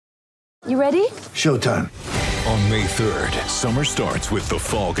You ready? Showtime. On May 3rd, summer starts with The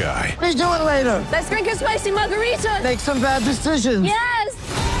Fall Guy. Let's do it later. Let's drink a spicy margarita. Make some bad decisions. Yes!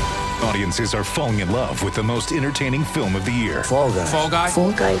 Audiences are falling in love with the most entertaining film of the year. Fall Guy. Fall Guy?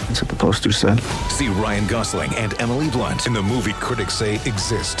 Fall guy. That's what the poster said. See Ryan Gosling and Emily Blunt in the movie critics say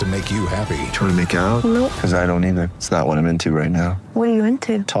exists to make you happy. Trying to make it out? Nope. Because I don't either. It's not what I'm into right now. What are you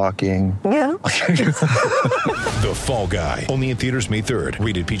into? Talking. Yeah. The Fall Guy. Only in theaters May 3rd.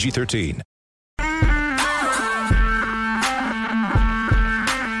 Rated PG-13.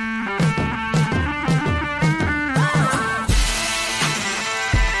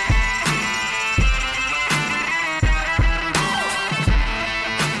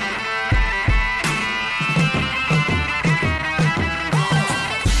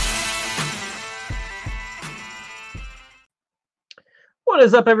 What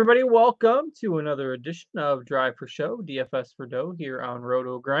is up, everybody? Welcome to another edition of Drive for Show, DFS for Dough, here on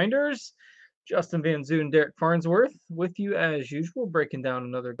Roto Grinders. Justin Van Zoon, Derek Farnsworth, with you as usual, breaking down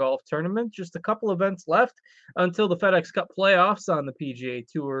another golf tournament. Just a couple events left until the FedEx Cup playoffs on the PGA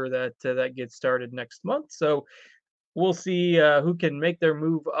Tour that gets started next month. So we'll see who can make their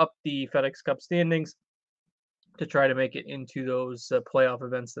move up the FedEx Cup standings to try to make it into those playoff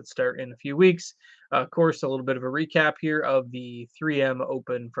events that start in a few weeks. Of course, a little bit of a recap here of the 3M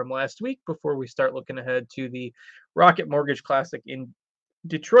Open from last week before we start looking ahead to the Rocket Mortgage Classic in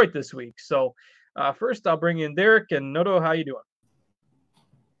Detroit this week. So first, I'll bring in Derek and Noto. How you doing?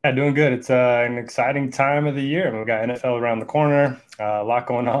 Yeah, doing good. It's an exciting time of the year. We've got NFL around the corner, a lot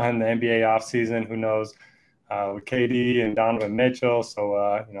going on in the NBA offseason. Who knows? With KD and Donovan Mitchell.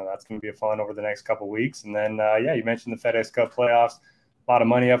 So, that's going to be fun over the next couple of weeks. And then, you mentioned the FedEx Cup playoffs. A lot of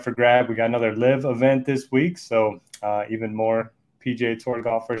money up for grab. We got another live event this week. So, even more PGA Tour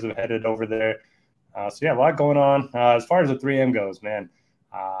golfers have headed over there. A lot going on. As far as the 3M goes, man,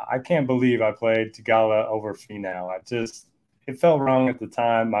 I can't believe I played Tigala over Finau. It felt wrong at the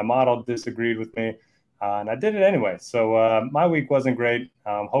time. My model disagreed with me. And I did it anyway. So my week wasn't great.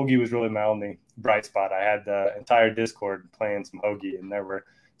 Hoagie was really my only bright spot. I had the entire Discord playing some Hoagie, and there were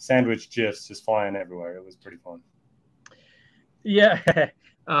sandwich GIFs just flying everywhere. It was pretty fun. Yeah. It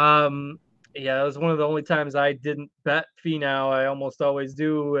was one of the only times I didn't bet Finau. I almost always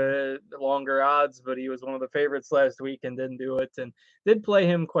do longer odds, but he was one of the favorites last week and didn't do it. And did play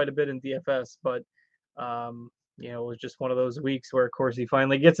him quite a bit in DFS, but it was just one of those weeks where, of course, he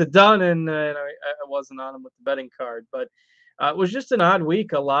finally gets it done, and I wasn't on him with the betting card. But it was just an odd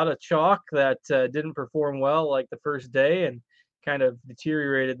week, a lot of chalk that didn't perform well like the first day and kind of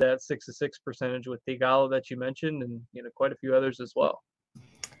deteriorated that 6-6 percentage with Tigala that you mentioned, and quite a few others as well.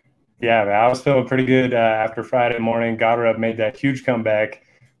 Yeah, man, I was feeling pretty good after Friday morning. Goddard made that huge comeback.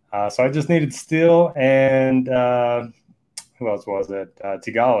 So I just needed Steele and who else was it?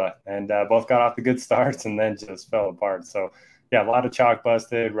 Tigala, and both got off the good starts and then just fell apart. So, yeah, a lot of chalk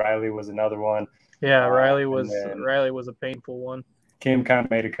busted. Riley was another one. Yeah, Riley was a painful one. Kim kind of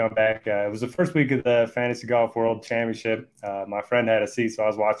made a comeback. It was the first week of the Fantasy Golf World Championship. My friend had a seat, so I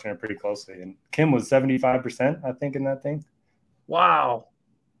was watching her pretty closely. And Kim was 75%, I think, in that thing. Wow.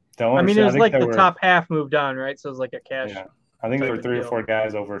 It was like the top half moved on, right? So it was like a cash. Yeah, I think there were 3 or 4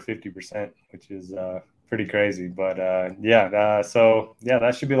 guys over 50%, which is pretty crazy. But,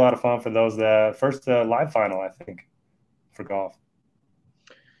 that should be a lot of fun for those. First live final, I think, for golf.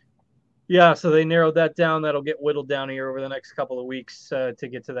 Yeah, so they narrowed that down. That'll get whittled down here over the next couple of weeks to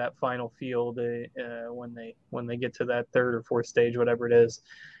get to that final field when they get to that third or fourth stage, whatever it is.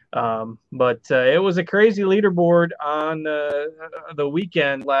 But it was a crazy leaderboard on the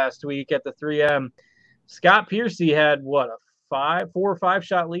weekend last week at the 3M. Scott Piercy had a 4 or 5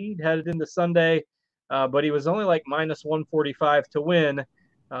 shot lead headed into Sunday, but he was only like minus 145 to win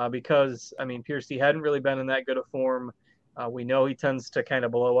because Piercy hadn't really been in that good a form. We know he tends to kind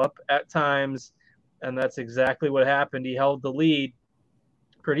of blow up at times, and that's exactly what happened. He held the lead.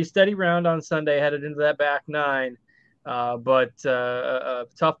 Pretty steady round on Sunday, headed into that back 9, but a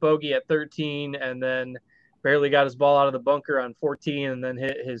tough bogey at 13, and then barely got his ball out of the bunker on 14, and then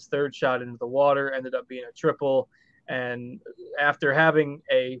hit his third shot into the water, ended up being a triple. And after having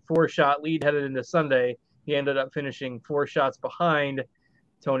a 4-shot lead headed into Sunday, he ended up finishing 4 shots behind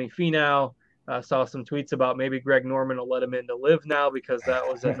Tony Finau. Saw some tweets about maybe Greg Norman will let him in to live now because that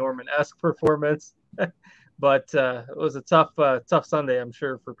was a Norman-esque performance. But it was a tough Sunday, I'm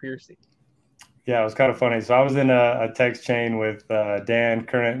sure, for Piercy. Yeah, it was kind of funny. So I was in a text chain with Dan,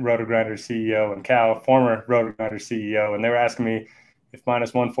 current RotoGrinder CEO, and Cal, former RotoGrinder CEO, and they were asking me if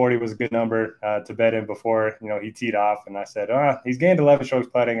minus 140 was a good number to bet in before he teed off. And I said, he's gained 11 strokes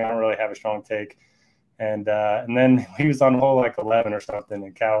putting. I don't really have a strong take. And then he was on hole like 11 or something,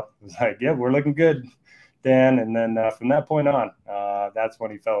 and Cal was like, "Yeah, we're looking good, Dan." And then from that point on, that's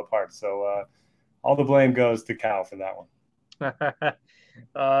when he fell apart. So all the blame goes to Cal for that one.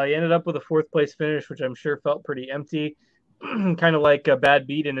 He ended up with a 4th place finish, which I'm sure felt pretty empty. Kind of like a bad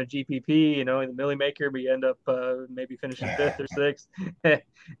beat in a GPP, in the Millie Maker, but you end up maybe finishing 5th or 6th,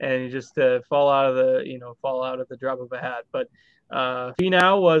 and you just fall out at the drop of a hat. But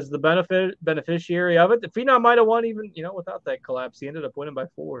Finau was the beneficiary of it. The Finau might have won even, without that collapse. He ended up winning by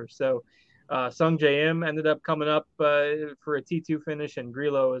 4. So Sung J M ended up coming up for a T2 finish, and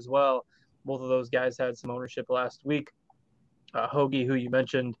Grillo as well. Both of those guys had some ownership last week. Hoagie, who you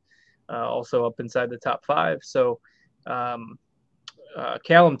mentioned, also up inside the top 5. So Callum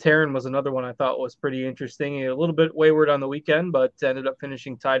Tarren was another one I thought was pretty interesting. A little bit wayward on the weekend, but ended up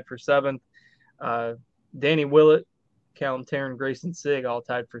finishing tied for 7th. Danny Willett, Callum Tarren, Grayson Sigg all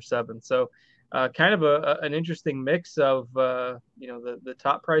tied for 7th. So kind of an interesting mix of the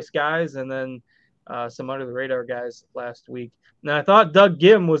top price guys and then some under the radar guys last week. Now I thought Doug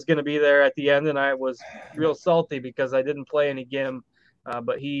Gim was going to be there at the end, and I was real salty because I didn't play any Gim.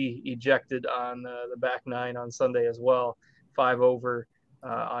 But he ejected on the back 9 on Sunday as well, 5 over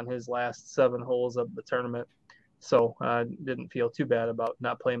on his last 7 holes of the tournament. So didn't feel too bad about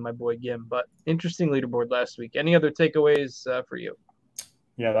not playing my boy Gim. But interesting leaderboard last week. Any other takeaways for you?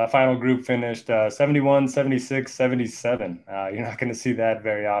 Yeah, that final group finished 71, 76, 77. You're not going to see that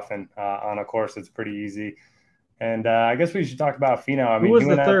very often on a course that's pretty easy. And I guess we should talk about Finau. Who was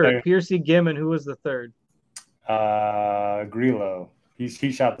the third? Piercy, Gim, and who was the third? Grillo.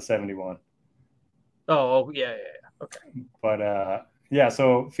 He shot the 71. Oh, yeah. Okay. But,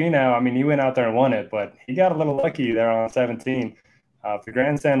 so Finau, he went out there and won it, but he got a little lucky there on 17. If the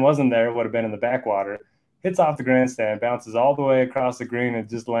grandstand wasn't there, it would have been in the backwater. Hits off the grandstand, bounces all the way across the green, and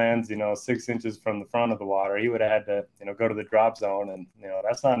just lands, 6 inches from the front of the water. He would have had to, go to the drop zone, and,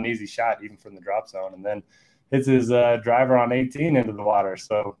 that's not an easy shot even from the drop zone. And then hits his driver on 18 into the water.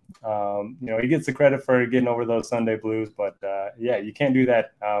 So, he gets the credit for getting over those Sunday blues. But, you can't do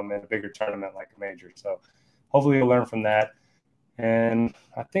that in a bigger tournament like a major. So hopefully you'll learn from that. And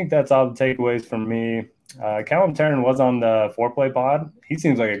I think that's all the takeaways from me. Callum Tarren was on the Foreplay pod. He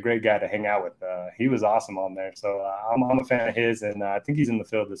seems like a great guy to hang out with. He was awesome on there. So I'm a fan of his, and I think he's in the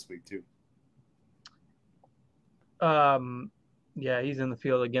field this week too. Yeah, he's in the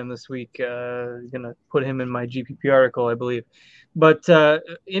field again this week. Going to put him in my GPP article, I believe. But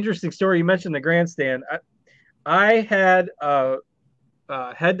interesting story. You mentioned the grandstand. I had a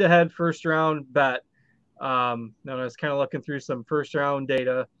head-to-head first-round bet. And I was kind of looking through some first-round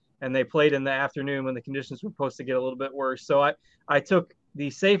data, and they played in the afternoon when the conditions were supposed to get a little bit worse. So I took the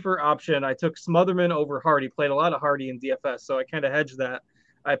safer option. I took Smotherman over Hardy. Played a lot of Hardy in DFS, so I kind of hedged that.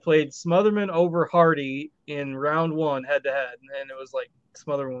 I played Smotherman over Hardy in round 1 head-to-head, and it was like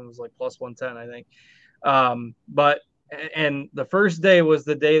Smotherman was like plus 110, I think. And the first day was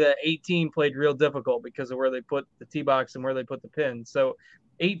the day that 18 played real difficult because of where they put the tee box and where they put the pin. So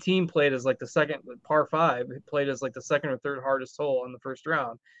 18 played as like the second par 5. It played as like the second or third hardest hole in the first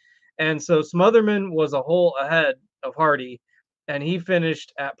round. And so Smotherman was a hole ahead of Hardy, and he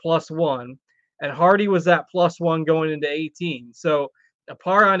finished at +1, and Hardy was at +1 going into 18. So a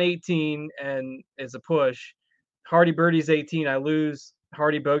par on 18 and is a push. Hardy birdies 18, I lose.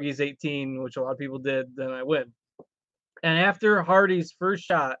 Hardy bogeys 18, which a lot of people did, then I win. And after Hardy's first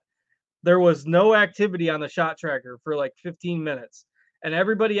shot, there was no activity on the shot tracker for like 15 minutes. And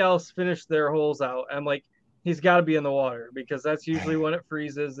everybody else finished their holes out. I'm like, he's got to be in the water because that's usually when it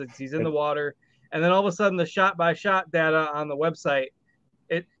freezes. He's in the water. And then all of a sudden, the shot-by-shot data on the website,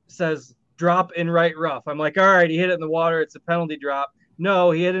 it says drop in right rough. I'm like, all right, he hit it in the water. It's a penalty drop.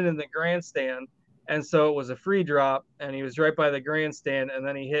 No, he hit it in the grandstand. And so it was a free drop, and he was right by the grandstand. And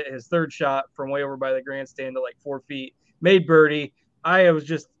then he hit his third shot from way over by the grandstand to like 4 feet. Made birdie. I was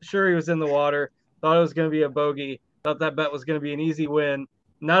just sure he was in the water. Thought it was going to be a bogey. Thought that bet was going to be an easy win.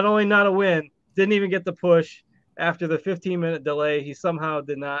 Not only not a win, didn't even get the push. After the 15-minute delay, he somehow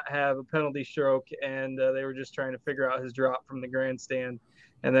did not have a penalty stroke, and they were just trying to figure out his drop from the grandstand,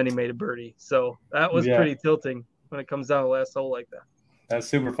 and then he made a birdie. So that was pretty tilting when it comes down to the last hole like that. That's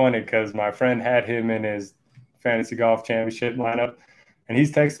super funny because my friend had him in his fantasy golf championship lineup, and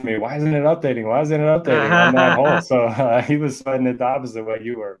he's texting me, why isn't it updating? Why isn't it updating on that hole? So he was sweating it the opposite way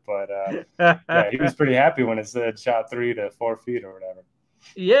you were. But, he was pretty happy when it said shot 3 to 4 feet or whatever.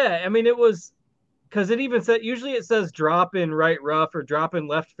 Yeah, I mean, it was – because it even said – usually it says drop in right rough or drop in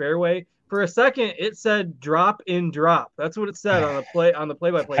left fairway. For a second, it said drop in drop. That's what it said on the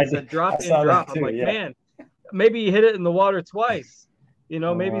play-by-play. It said drop in drop. I'm like, man, maybe you hit it in the water twice.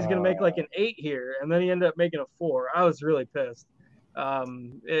 maybe he's going to make like an 8 here. And then he ended up making a 4. I was really pissed.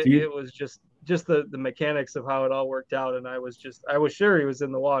 It was just the mechanics of how it all worked out. And I was sure he was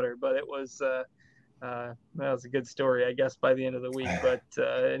in the water, but it was, that was a good story, I guess, by the end of the week. But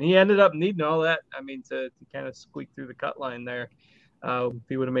and he ended up needing all that. I mean, to kind of squeak through the cut line there. If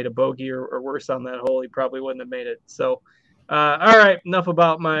he would have made a bogey or worse on that hole, he probably wouldn't have made it. So, all right, enough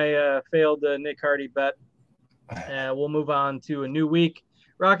about my failed Nick Hardy bet. We'll move on to a new week.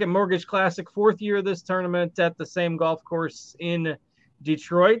 Rocket Mortgage Classic, 4th year of this tournament at the same golf course in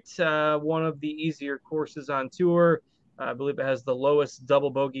Detroit. One of the easier courses on tour. I believe it has the lowest double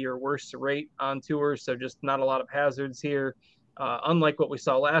bogey or worse rate on tour, so just not a lot of hazards here. Unlike what we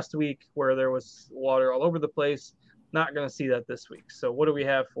saw last week where there was water all over the place, not going to see that this week. So what do we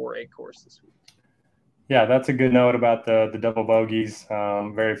have for a course this week? Yeah, that's a good note about the double bogeys.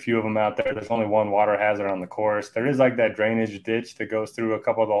 Very few of them out there. There's only one water hazard on the course. There is like that drainage ditch that goes through a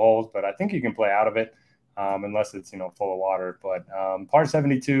couple of the holes, but I think you can play out of it unless it's, full of water. But par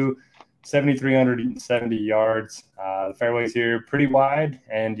 72, 7,370 yards. The fairways here pretty wide,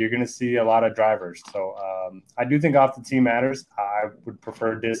 and you're going to see a lot of drivers. So I do think off the tee matters. I would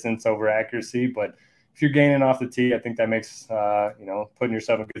prefer distance over accuracy, but if you're gaining off the tee, I think that makes, putting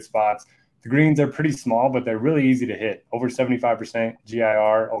yourself in good spots. The greens are pretty small, but they're really easy to hit. Over 75%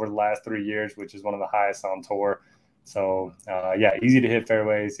 GIR over the last 3 years, which is one of the highest on tour. So, easy to hit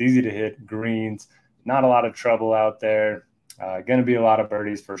fairways, easy to hit greens. Not a lot of trouble out there. Going to be a lot of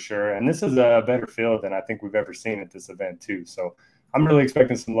birdies for sure. And this is a better field than I think we've ever seen at this event too. So I'm really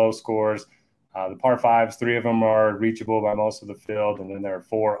expecting some low scores. The par 5s, 3 of them are reachable by most of the field. And then there are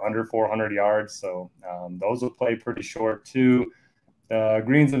 4 under 400 yards. So those will play pretty short too. The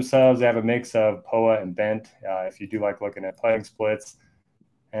greens themselves, they have a mix of POA and bent if you do like looking at putting splits.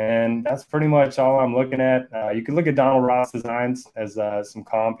 And that's pretty much all I'm looking at. You can look at Donald Ross Designs as some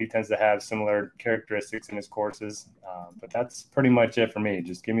comp. He tends to have similar characteristics in his courses. But that's pretty much it for me.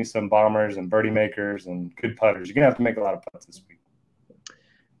 Just give me some bombers and birdie makers and good putters. You're going to have to make a lot of putts this week.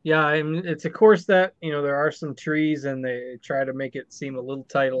 Yeah, it's a course that, there are some trees and they try to make it seem a little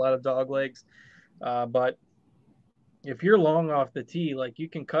tight, a lot of dog legs. But if you're long off the tee, like you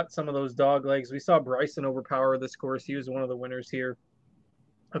can cut some of those dog legs. We saw Bryson overpower this course. He was one of the winners here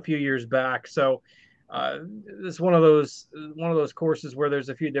a few years back. So it's one of those courses where there's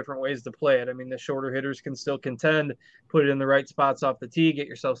a few different ways to play it. I mean, the shorter hitters can still contend, put it in the right spots off the tee, get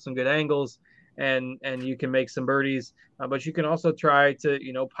yourself some good angles, and you can make some birdies. But you can also try to,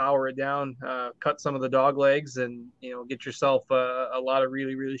 power it down, cut some of the dog legs and, get yourself a lot of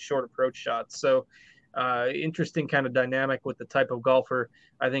really, really short approach shots. So interesting kind of dynamic with the type of golfer.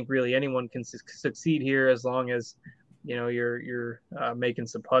 I think really anyone can succeed here as long as, you're making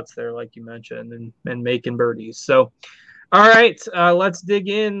some putts there, like you mentioned, and making birdies. So, all right, let's dig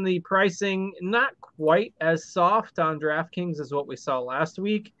in. The pricing, not quite as soft on DraftKings as what we saw last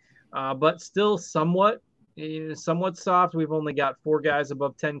week, but still somewhat soft. We've only got 4 guys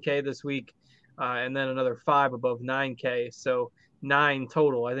above 10K this week, and then another 5 above 9K. So 9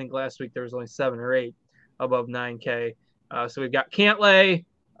 total. I think last week there was only 7 or 8 above 9K. So we've got Cantlay,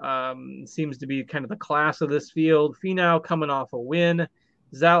 seems to be kind of the class of this field. Finau coming off a win.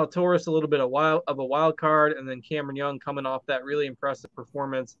 Zalatoris a little bit of a wild card, and then Cameron Young coming off that really impressive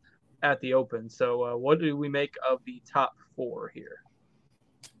performance at the Open. So what do we make of the top 4 here?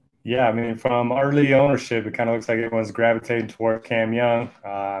 Yeah, I mean, from early ownership, it kind of looks like everyone's gravitating toward Cam Young.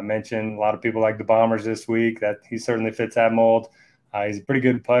 I mentioned a lot of people like the Bombers this week. That he certainly fits that mold. He's a pretty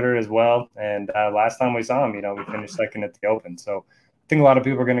good putter as well. And last time we saw him, we finished second at the Open. So I think a lot of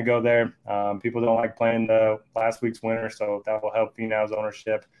people are going to go there. People don't like playing the last week's winner, so that will help Finau's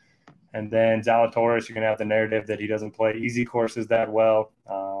ownership. And then Zalatoris, you're going to have the narrative that he doesn't play easy courses that well.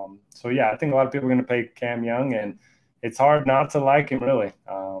 I think a lot of people are going to play Cam Young, and it's hard not to like him, really.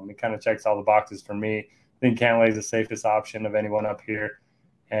 He kind of checks all the boxes for me. I think Cantlay is the safest option of anyone up here.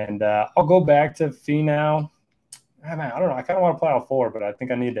 And I'll go back to Finau. I don't know. I kind of want to play all 4, but I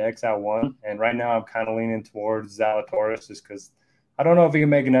think I need to X out 1. And right now I'm kind of leaning towards Zalatoris just because I don't know if he can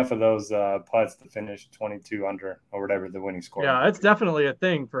make enough of those putts to finish 22 under or whatever the winning score. Yeah, it's definitely a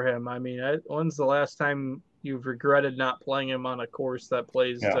thing for him. I mean, when's the last time you've regretted not playing him on a course that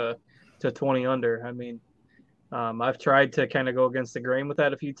plays to 20 under? I mean, I've tried to kind of go against the grain with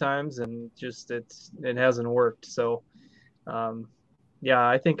that a few times, and just it hasn't worked. So,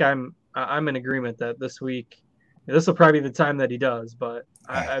 I think I'm in agreement that this week, this will probably be the time that he does. But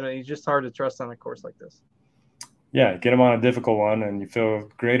he's just hard to trust on a course like this. Yeah, get him on a difficult one, and you feel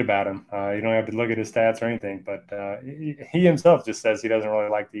great about him. You don't have to look at his stats or anything, but he himself just says he doesn't really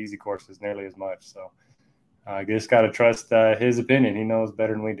like the easy courses nearly as much. So I just got to trust his opinion. He knows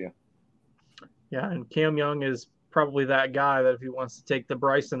better than we do. Yeah, and Cam Young is probably that guy that if he wants to take the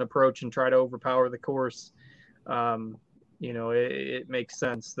Bryson approach and try to overpower the course, it makes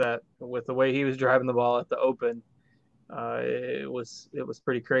sense that with the way he was driving the ball at the Open, it was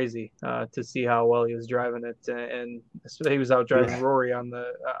pretty crazy to see how well he was driving it, and he was out driving Rory on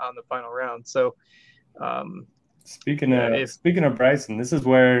the final round. So, speaking of Bryson, this is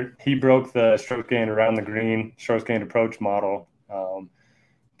where he broke the stroke gain around the green, stroke gain approach model.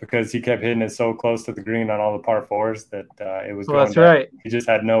 Because he kept hitting it so close to the green on all the par fours that it was. Well, that's right. He just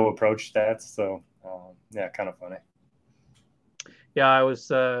had no approach stats, so kind of funny. Yeah, I was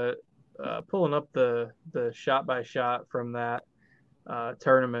pulling up the shot by shot from that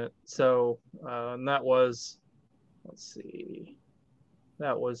tournament. So and that was,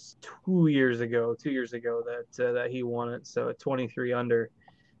 that was 2 years ago. 2 years ago that he won it. So at 23 under.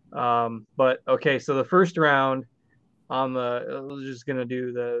 But okay, so the first round. We're just going to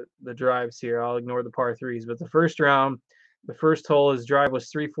do the drives here. I'll ignore the par threes. But the first round, the first hole, his drive was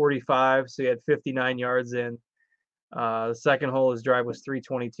 345, so he had 59 yards in. The second hole, his drive was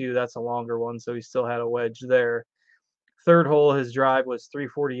 322. That's a longer one, so he still had a wedge there. Third hole, his drive was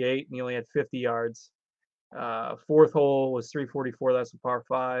 348, and he only had 50 yards. Fourth hole was 344. That's a par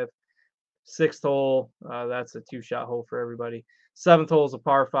 5. Sixth hole, that's a 2-shot hole for everybody. Seventh hole is a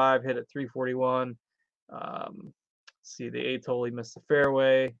par 5, hit at 341. See, the 8th hole, he missed the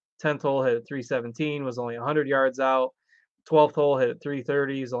fairway. 10th hole hit at 317, was only 100 yards out. 12th hole hit at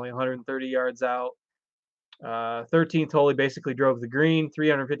 330, he's only 130 yards out. 13th hole, he basically drove the green,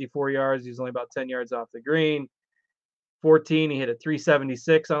 354 yards. He was only about 10 yards off the green. 14, he hit at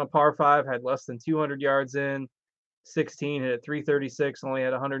 376 on a par 5, had less than 200 yards in. 16, hit at 336, only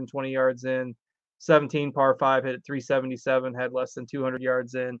had 120 yards in. 17, par 5, hit at 377, had less than 200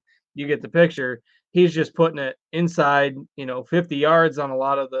 yards in. You get the picture. He's just putting it inside, 50 yards on a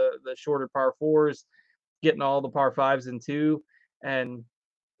lot of the shorter par 4s, getting all the par 5s in 2. And,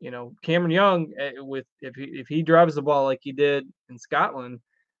 Cameron Young, if he drives the ball like he did in Scotland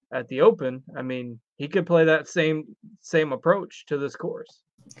at the Open, I mean, he could play that same approach to this course.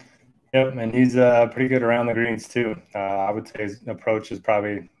 Yep, and he's pretty good around the greens too. I would say his approach is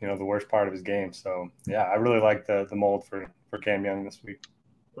probably, the worst part of his game. So, yeah, I really like the mold for Cam Young this week.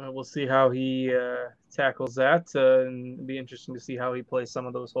 Well, we'll see how he tackles that, and it'll be interesting to see how he plays some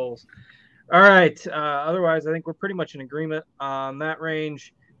of those holes. All right. Otherwise, I think we're pretty much in agreement on that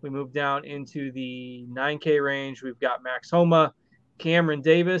range. We move down into the 9K range. We've got Max Homa. Cameron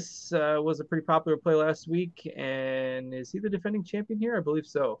Davis was a pretty popular play last week, and is he the defending champion here? I believe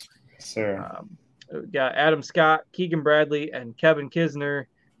so. Sure. We've got Adam Scott, Keegan Bradley, and Kevin Kisner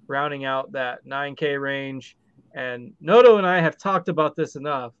rounding out that 9K range. And Noto and I have talked about this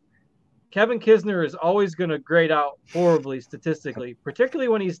enough. Kevin Kisner is always going to grade out horribly statistically, particularly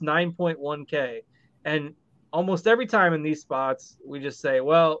when he's 9.1K. And almost every time in these spots, we just say,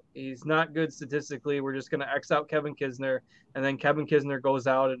 well, he's not good statistically. We're just going to X out Kevin Kisner. And then Kevin Kisner goes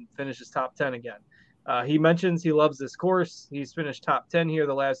out and finishes top 10 again. He mentions he loves this course. He's finished top 10 here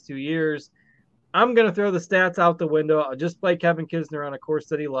the last 2 years. I'm going to throw the stats out the window. I'll just play Kevin Kisner on a course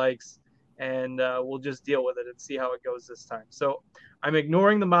that he likes. And we'll just deal with it and see how it goes this time. So I'm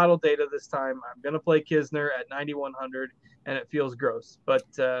ignoring the model data this time. I'm going to play Kisner at 9,100, and it feels gross. But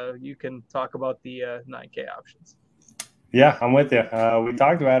you can talk about the 9K options. Yeah, I'm with you. We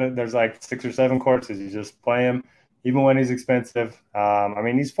talked about it. There's like 6 or 7 courses. You just play him, even when he's expensive.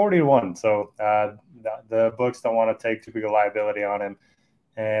 He's 40-1, so the books don't want to take too big a liability on him.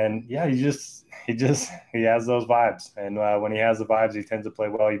 And yeah, he has those vibes. And when he has the vibes, he tends to play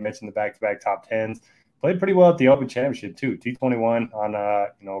well. You mentioned the back-to-back top 10s. Played pretty well at the Open Championship too. T21 on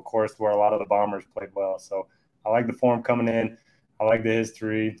a course where a lot of the bombers played well. So I like the form coming in. I like the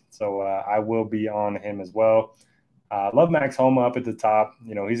history. So I will be on him as well. Love Max Homa up at the top.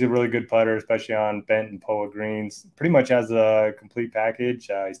 He's a really good putter, especially on bent and POA greens. Pretty much has a complete package.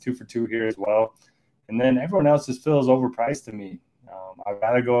 He's 2 for 2 here as well. And then everyone else just feels overpriced to me. I'd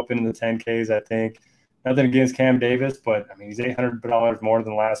rather go up into the 10Ks, I think. Nothing against Cam Davis, but he's $800 more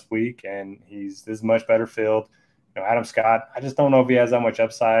than last week, and this is much better field. Adam Scott, I just don't know if he has that much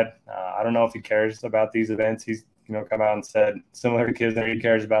upside. I don't know if he cares about these events. He's come out and said, similar to Kisner, he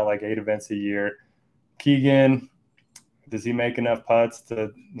cares about like 8 events a year. Keegan, does he make enough putts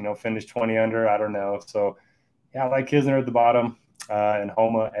to finish 20 under? I don't know. So yeah, I like Kisner at the bottom and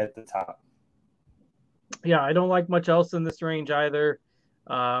Homa at the top. Yeah, I don't like much else in this range either.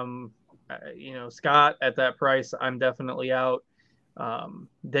 Scott at that price, I'm definitely out.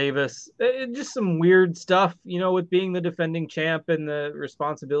 Davis, just some weird stuff, with being the defending champ and the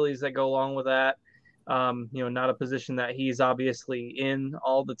responsibilities that go along with that. Not a position that he's obviously in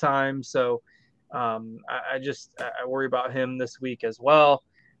all the time. So I worry about him this week as well.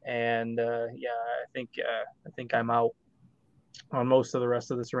 And I think I'm out on most of the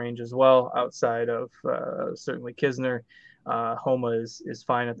rest of this range as well, outside of certainly Kisner. Homa is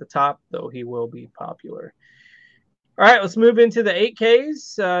fine at the top, though he will be popular. All right, let's move into the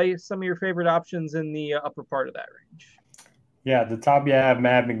 8Ks. Some of your favorite options in the upper part of that range. Yeah, at the top you have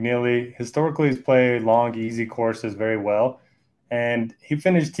Matt McNeely. Historically, he's played long, easy courses very well. And he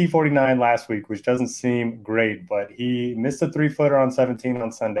finished T49 last week, which doesn't seem great, but he missed a 3-footer on 17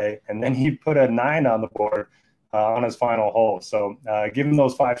 on Sunday, and then he put a 9 on the board on his final hole. So give him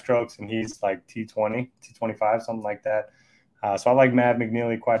those 5 strokes, and he's like T20, T25, something like that. So I like Matt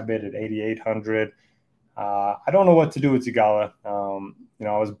McNeely quite a bit at 8,800. I don't know what to do with Theegala.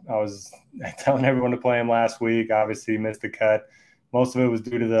 I was telling everyone to play him last week. Obviously, missed the cut. Most of it was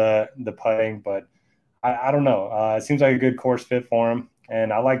due to the putting, but I don't know. It seems like a good course fit for him,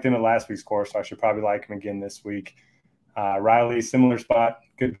 and I liked him at last week's course, so I should probably like him again this week. Riley, similar spot,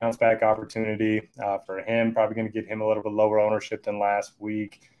 good bounce back opportunity for him. Probably going to get him a little bit lower ownership than last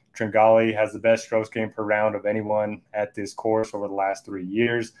week. Tringali has the best strokes gain per round of anyone at this course over the last 3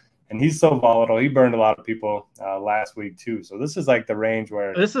 years. And he's so volatile. He burned a lot of people last week, too. So this is like the range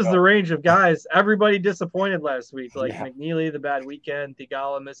where – This is the range of guys. Everybody disappointed last week. Like McNeely, the bad weekend.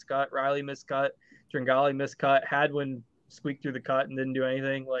 Theegala miscut. Riley miscut. Tringali miscut. Hadwin squeaked through the cut and didn't do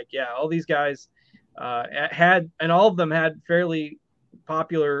anything. All these guys had – and all of them had fairly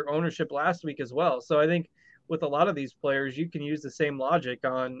popular ownership last week as well. So I think with a lot of these players, you can use the same logic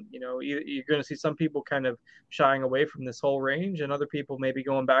on, you're going to see some people kind of shying away from this whole range and other people maybe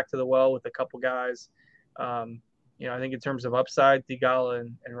going back to the well with a couple guys. I think in terms of upside, Theegala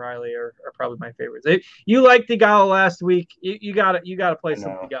and Riley are probably my favorites. You liked Theegala last week. You got to play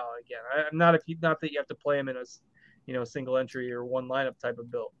some Theegala again. I'm not that you have to play him in a single entry or one lineup type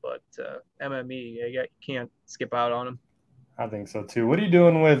of build, but MME, you can't skip out on him. I think so too. What are you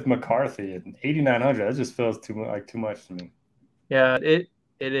doing with McCarthy at 8,900? That just feels too much to me. Yeah, it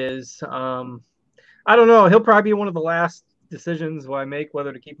is. I don't know. He'll probably be one of the last decisions I make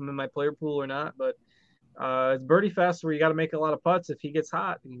whether to keep him in my player pool or not. But it's Birdie Fest where you got to make a lot of putts if he gets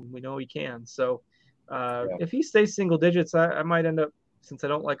hot, and we know he can. So if he stays single digits, I might end up, since I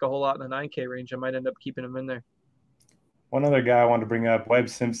don't like a whole lot in the 9K range, I might end up keeping him in there. One other guy I wanted to bring up, Webb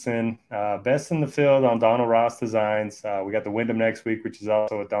Simpson, best in the field on Donald Ross designs. We got the Wyndham next week, which is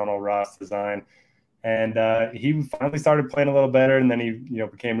also a Donald Ross design. And he finally started playing a little better, and then he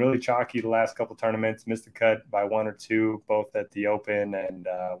became really chalky the last couple tournaments, missed the cut by 1 or 2, both at the Open and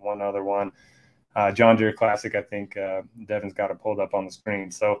one other one. John Deere Classic, I think Devin's got it pulled up on the screen.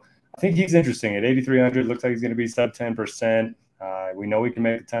 So I think he's interesting. At 8,300, looks like he's going to be sub 10%. We know he can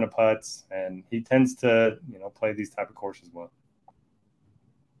make a ton of putts, and he tends to, play these type of courses well.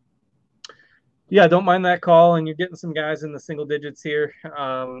 Yeah, don't mind that call, and you're getting some guys in the single digits here.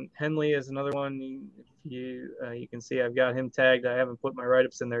 Henley is another one. You can see I've got him tagged. I haven't put my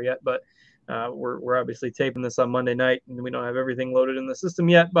write-ups in there yet, but we're obviously taping this on Monday night, and we don't have everything loaded in the system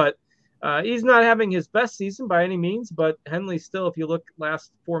yet. But he's not having his best season by any means, but Henley still, if you look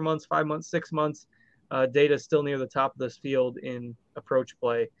last 4 months, 5 months, 6 months, data is still near the top of this field in approach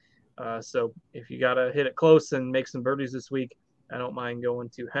play. So if you got to hit it close and make some birdies this week, I don't mind going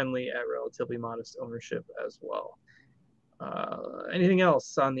to Henley at relatively modest ownership as well. Anything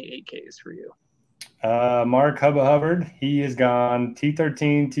else on the 8Ks for you? Mark Hubba Hubbard, he has gone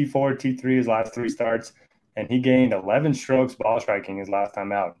T13, T4, T3 his last 3 starts, and he gained 11 strokes ball striking his last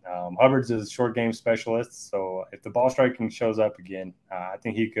time out. Hubbard's a short game specialist, so if the ball striking shows up again, I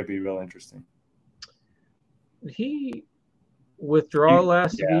think he could be real interesting. He withdrew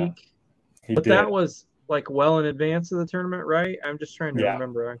last week, but that was well in advance of the tournament, right? I'm just trying to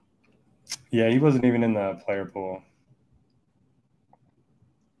remember. Yeah, he wasn't even in the player pool.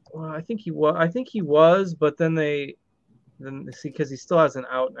 Well, I think he was, but then because he still has an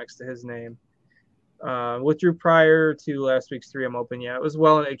out next to his name. Withdrew prior to last week's 3M Open. Yeah, it was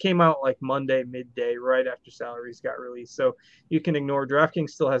it came out Monday midday, right after salaries got released. So you can ignore. DraftKings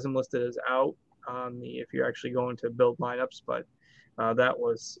still has him listed as out on if you're actually going to build lineups, but that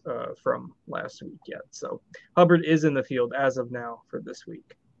was from last week yet. So Hubbard is in the field as of now for this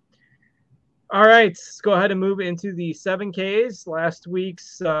week. All right, let's go ahead and move into the 7Ks. Last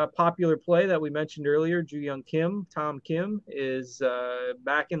week's popular play that we mentioned earlier, Joo-Young Kim, Tom Kim, is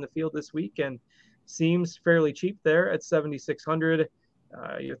back in the field this week and seems fairly cheap there at 7,600.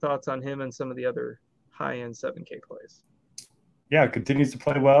 Your thoughts on him and some of the other high-end 7K plays? Yeah, continues to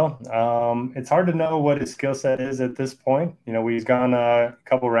play well. It's hard to know what his skill set is at this point. He's gone a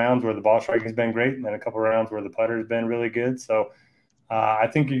couple rounds where the ball striking has been great, and then a couple rounds where the putter has been really good. So I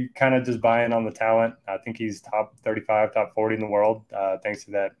think you kind of just buy in on the talent. I think he's top 35, top 40 in the world, thanks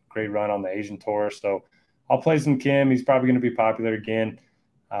to that great run on the Asian Tour. So I'll play some Kim. He's probably going to be popular again.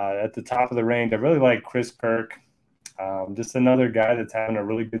 At the top of the range, I really like Chris Kirk. Just another guy that's having a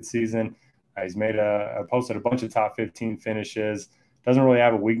really good season. He's posted a bunch of top 15 finishes. Doesn't really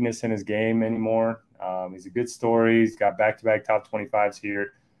have a weakness in his game anymore. He's a good story. He's got back-to-back top 25s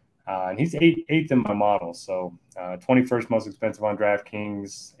here. And he's eighth in my model. So 21st most expensive on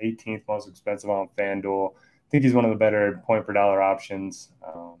DraftKings, 18th most expensive on FanDuel. I think he's one of the better point per dollar options.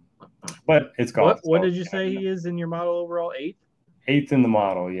 But it's golf. What did you say he is in your model overall? Eighth? Eighth in the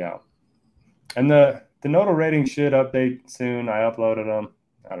model, yeah. And the Nodal rating should update soon. I uploaded them.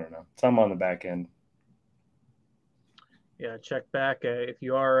 I don't know. Some on the back end. Yeah, check back. If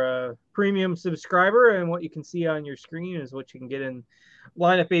you are a premium subscriber, and what you can see on your screen is what you can get in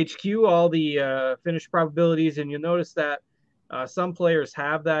Lineup HQ, all the finish probabilities, and you'll notice that some players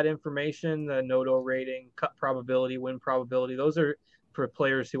have that information, the Nodal rating, cut probability, win probability. Those are for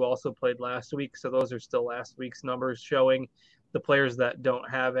players who also played last week, so those are still last week's numbers showing. The players that don't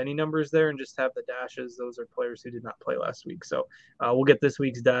have any numbers there and just have the dashes, those are players who did not play last week. So we'll get this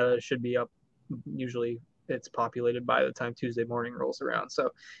week's data. It should be up. Usually it's populated by the time Tuesday morning rolls around.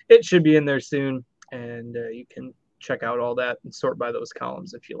 So it should be in there soon, and you can check out all that and sort by those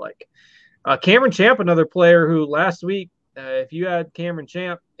columns if you like. Cameron Champ, another player who last week, if you had Cameron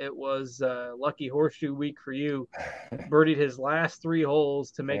Champ, it was lucky horseshoe week for you. Birdied his last 3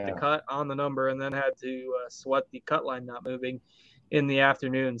 holes to make the cut on the number, and then had to sweat the cut line not moving in the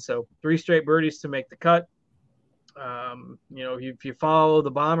afternoon. So 3 straight birdies to make the cut. If you follow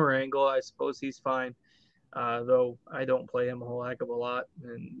the bomber angle, I suppose he's fine. Though I don't play him a whole heck of a lot,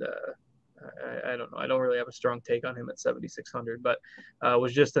 and I don't know. I don't really have a strong take on him at 7,600, but it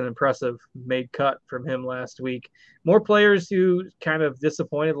was just an impressive made cut from him last week. More players who kind of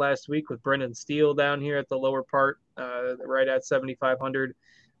disappointed last week with Brendan Steele down here at the lower part, right at 7,500.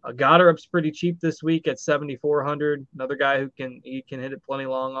 Goddard's pretty cheap this week at 7,400. Another guy who can hit it plenty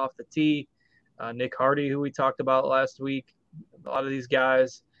long off the tee. Nick Hardy, who we talked about last week. A lot of these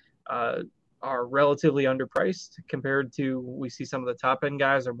guys are relatively underpriced compared to, we see some of the top end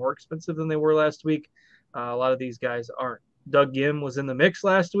guys are more expensive than they were last week. A lot of these guys aren't. Doug Gim was in the mix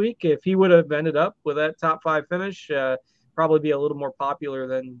last week. If he would have ended up with that top 5 finish, probably be a little more popular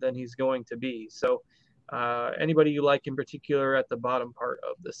than he's going to be. So anybody you like in particular at the bottom part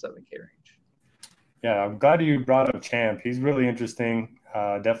of the 7K range? Yeah, I'm glad you brought up Champ. He's really interesting.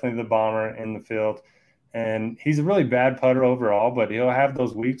 Definitely the bomber in the field. And he's a really bad putter overall, but he'll have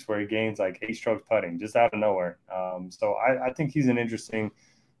those weeks where he gains like 8 strokes putting just out of nowhere. So I think he's an interesting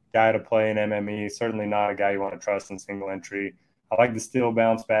guy to play in MME. Certainly not a guy you want to trust in single entry. I like the Steele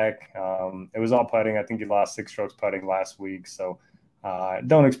bounce back. It was all putting. I think he lost 6 strokes putting last week. So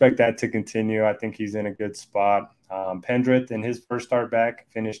don't expect that to continue. I think he's in a good spot. Pendrith, in his first start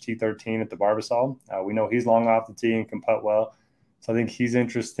back, finished T13 at the Barbasol. We know he's long off the tee and can putt well. So I think he's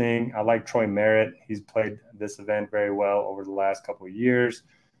interesting. I like Troy Merritt. He's played this event very well over the last couple of years.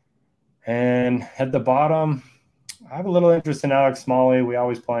 And at the bottom, I have a little interest in Alex Smalley. We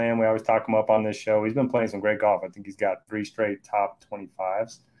always play him. We always talk him up on this show. He's been playing some great golf. I think he's got 3 straight top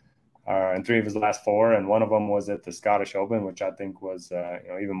 25s and 3 of his last 4. And one of them was at the Scottish Open, which I think was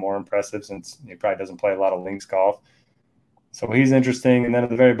even more impressive since he probably doesn't play a lot of links golf. So he's interesting. And then at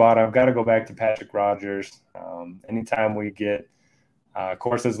the very bottom, I've got to go back to Patrick Rogers. Anytime we get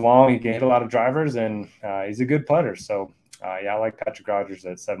course is long, he can hit a lot of drivers, and he's a good putter. So, I like Patrick Rogers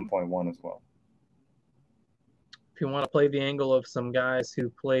at 7.1 as well. If you want to play the angle of some guys who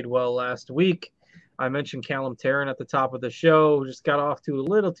played well last week, I mentioned Callum Tarrant at the top of the show, who just got off to a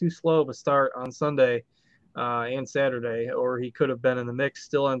little too slow of a start on Sunday and Saturday, or he could have been in the mix,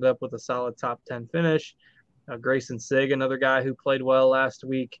 still ended up with a solid top 10 finish. Grayson Sigg, another guy who played well last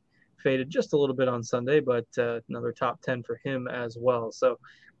week, faded just a little bit on Sunday, but another top 10 for him as well. So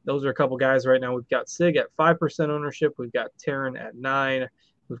those are a couple guys right now. We've got Sigg at 5% ownership. We've got Tarrant at 9%.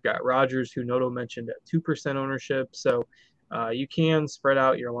 We've got Rogers, who Noto mentioned, at 2% ownership. So you can spread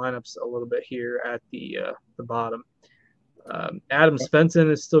out your lineups a little bit here at the bottom. Adam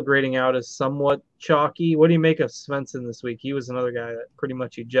Svensson is still grading out as somewhat chalky. What do you make of Svensson this week? He was another guy that pretty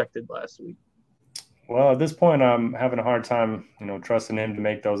much ejected last week. Well, at this point, I'm having a hard time, trusting him to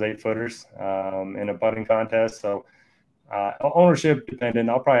make those 8-footers in a putting contest. So ownership dependent.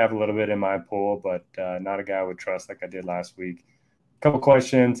 I'll probably have a little bit in my pool, but not a guy I would trust like I did last week. couple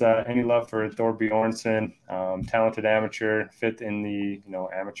questions. Any love for Thor Bjornsson? Talented amateur, fifth in the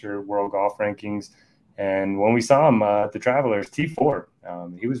amateur world golf rankings. And when we saw him at the Travelers, T4,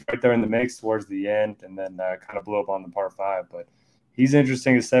 he was right there in the mix towards the end, and then kind of blew up on the par 5. But he's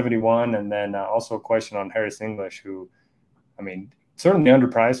interesting at 71. And then also a question on Harris English, who, I mean, certainly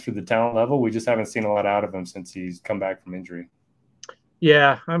underpriced for the talent level. We just haven't seen a lot out of him since he's come back from injury.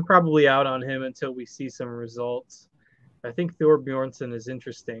 Yeah, I'm probably out on him until we see some results. I think Thor Bjornsson is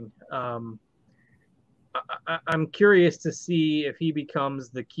interesting. I'm curious to see if he becomes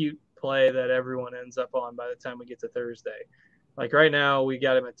the cute play that everyone ends up on by the time we get to Thursday. Like right now, we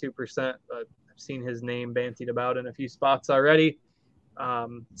got him at 2%, but I've seen his name bantied about in a few spots already.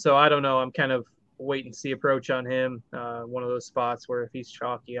 So I don't know. I'm kind of wait and see approach on him. One of those spots where if he's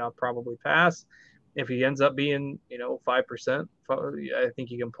chalky, I'll probably pass. If he ends up being, 5%, I think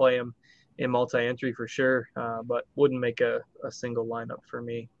you can play him in multi-entry for sure, but wouldn't make a single lineup for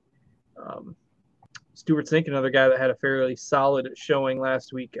me. Stuart Sink, another guy that had a fairly solid showing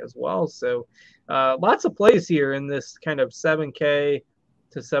last week as well. So lots of plays here in this kind of 7K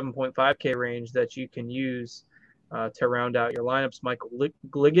to 7.5K range that you can use to round out your lineups. Michael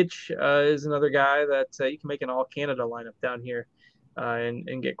Gligic is another guy that you can make an all-Canada lineup down here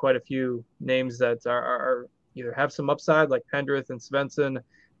and get quite a few names that are either have some upside like Pendrith and Svensson,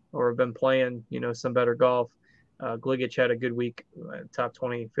 or have been playing, some better golf. Gligic had a good week, top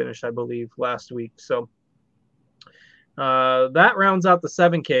 20 finish, I believe, last week. So that rounds out the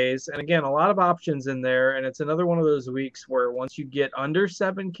 7Ks. And again, a lot of options in there. And it's another one of those weeks where once you get under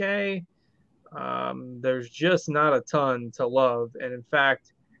 7K, there's just not a ton to love. And in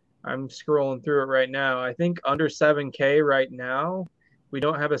fact, I'm scrolling through it right now. I think under 7K right now, we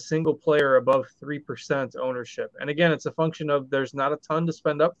don't have a single player above 3% ownership. And again, it's a function of there's not a ton to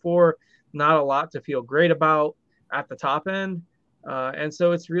spend up for, not a lot to feel great about at the top end. And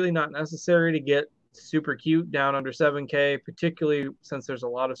so it's really not necessary to get super cute down under 7K, particularly since there's a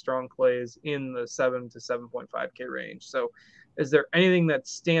lot of strong plays in the 7 to 7.5K range. So is there anything that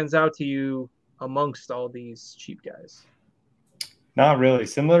stands out to you amongst all these cheap guys? Not really.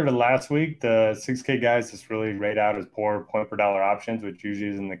 Similar to last week, the 6K guys just really rate out as poor point per dollar options, which usually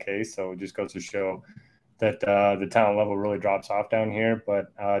isn't the case. So it just goes to show that the talent level really drops off down here. But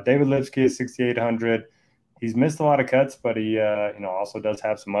David Lipsky is 6,800. He's missed a lot of cuts, but he also does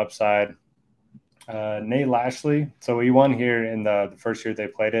have some upside. Nate Lashley, so he won here in the first year they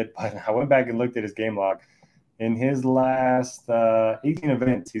played it. But I went back and looked at his game log. In his last 18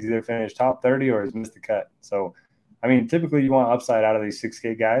 events, he's either finished top 30 or has missed the cut. So I mean, typically you want upside out of these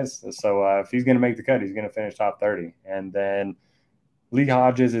 6K guys. So if he's going to make the cut, he's going to finish top 30. And then Lee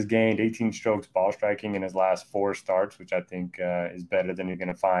Hodges has gained 18 strokes ball striking in his last 4 starts, which I think is better than you're going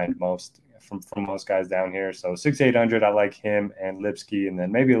to find from most guys down here. So 6,800, I like him and Lipsky, and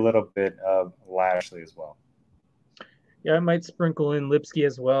then maybe a little bit of Lashley as well. Yeah, I might sprinkle in Lipsky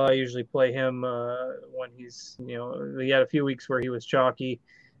as well. I usually play him when he's, he had a few weeks where he was chalky.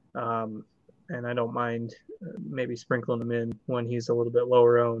 And I don't mind maybe sprinkling him in when he's a little bit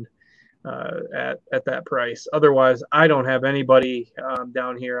lower owned at that price. Otherwise, I don't have anybody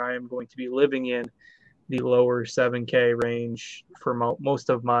down here. I am going to be living in the lower 7K range for most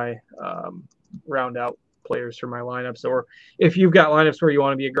of my round out players for my lineups. Or if you've got lineups where you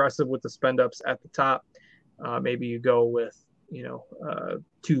want to be aggressive with the spend ups at the top, maybe you go with,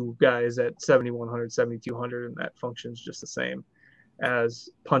 2 guys at 7,100, 7,200, and that functions just the same as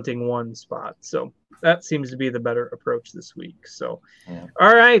punting 1 spot. So that seems to be the better approach this week. So, yeah.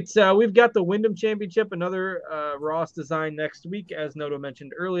 All right. We've got the Wyndham Championship, another Ross design next week, as Noto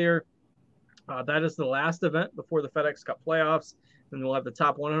mentioned earlier. That is the last event before the FedEx Cup playoffs. Then we'll have the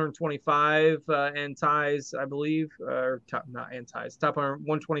top 125 and ties, I believe, or top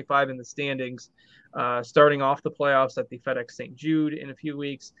 125 in the standings, starting off the playoffs at the FedEx St. Jude in a few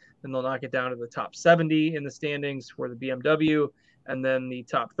weeks. Then they'll knock it down to the top 70 in the standings for the BMW, and then the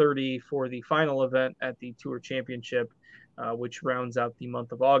top 30 for the final event at the Tour Championship, which rounds out the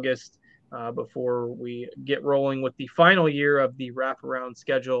month of August before we get rolling with the final year of the wraparound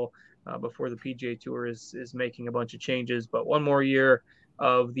schedule before the PGA Tour is making a bunch of changes. But one more year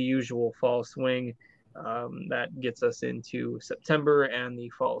of the usual fall swing that gets us into September and the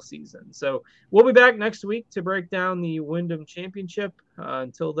fall season. So we'll be back next week to break down the Wyndham Championship.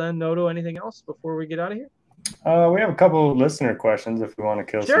 Until then, Noto, anything else before we get out of here? We have a couple of listener questions if we want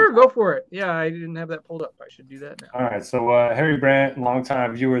to kill some. Sure, go for it. Yeah, I didn't have that pulled up. I should do that now. All right, so Harry Brandt,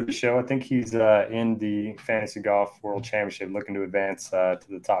 longtime viewer of the show. I think he's in the Fantasy Golf World Championship looking to advance to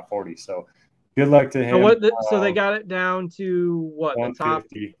the top 40. So good luck to him. So they got it down to what?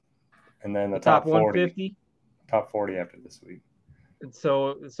 150, the top, and then the top 150? 40. Top 40 after this week. And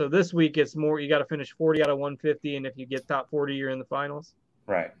so this week it's more, you got to finish 40 out of 150, and if you get top 40, you're in the finals.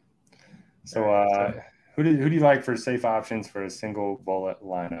 Right. So, who do you like for safe options for a single bullet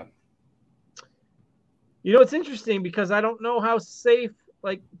lineup? You know, it's interesting because I don't know how safe,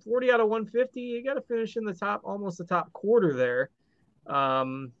 like 40 out of 150, you got to finish in the top, almost the top quarter there.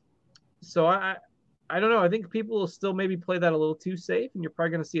 So I don't know. I think people will still maybe play that a little too safe, and you're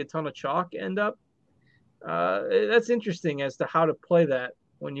probably going to see a ton of chalk end up. That's interesting as to how to play that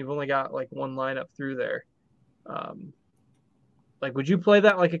when you've only got like one lineup through there. Like, would you play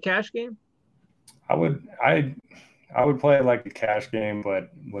that like a cash game? I would play it like a cash game,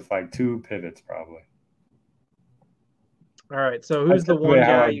 but with like two pivots probably. All right. So who's the one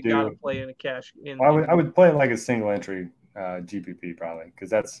guy you got to play in a cash? I would play it like a single entry GPP probably,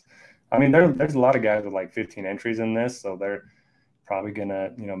 because there's a lot of guys with like 15 entries in this, so they're probably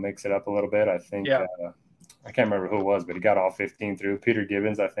gonna mix it up a little bit. I think. Yeah. I can't remember who it was, but he got all 15 through. Peter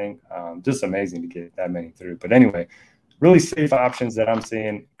Gibbons, I think. Just amazing to get that many through. But anyway, really safe options that I'm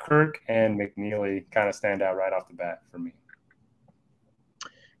seeing. Kirk and McNeely kind of stand out right off the bat for me.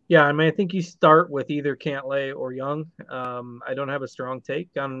 Yeah, I mean, I think you start with either Cantlay or Young. I don't have a strong take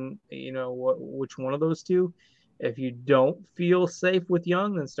on which one of those two. If you don't feel safe with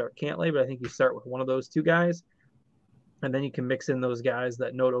Young, then start Cantlay. But I think you start with one of those two guys. And then you can mix in those guys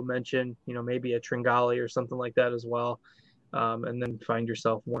that Noto mentioned, maybe a Tringali or something like that as well. And then find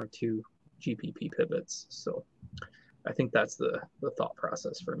yourself one or two GPP pivots. So I think that's the thought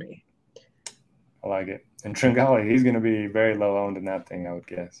process for me. I like it. And Tringali, he's going to be very low owned in that thing, I would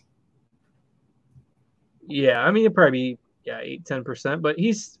guess. Yeah, I mean, it'd probably be 8-10%, but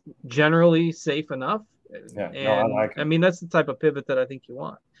he's generally safe enough. Yeah, and, I like it. I mean, that's the type of pivot that I think you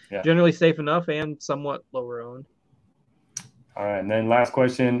want. Yeah. Generally safe enough and somewhat lower owned. All right, and then last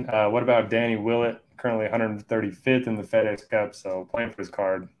question. What about Danny Willett, currently 135th in the FedEx Cup, so playing for his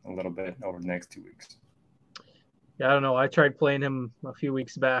card a little bit over the next 2 weeks? Yeah, I don't know. I tried playing him a few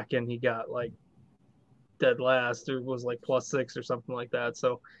weeks back, and he got like dead last. It was like +6 or something like that.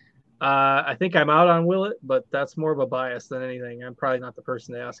 So I think I'm out on Willett, but that's more of a bias than anything. I'm probably not the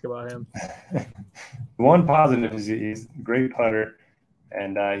person to ask about him. One positive is he's a great putter,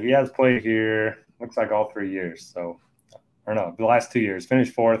 and he has played here, looks like all 3 years. So, or no, the last 2 years,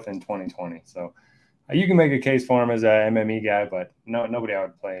 finished 4th in 2020. So you can make a case for him as a MME guy, but nobody I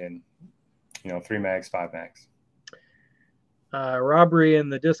would play in, 3 max, 5 max. Robbery in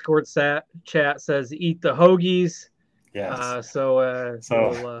the Discord chat says eat the hoagies. Yes. So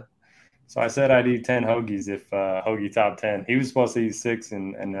I said I'd eat 10 hoagies if hoagie top 10. He was supposed to eat 6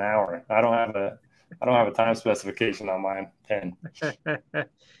 in an hour. I don't have a time specification on mine. 10.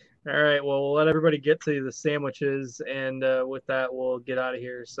 All right. Well, we'll let everybody get to the sandwiches, and with that, we'll get out of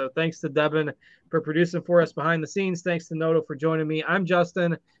here. So thanks to Devin for producing for us behind the scenes. Thanks to Noto for joining me. I'm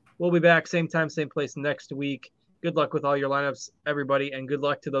Justin. We'll be back same time, same place next week. Good luck with all your lineups, everybody, and good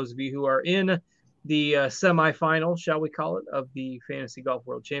luck to those of you who are in the semifinal, shall we call it, of the Fantasy Golf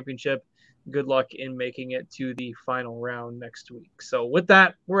World Championship. Good luck in making it to the final round next week. So with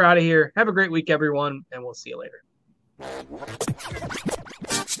that, we're out of here. Have a great week, everyone, and we'll see you later.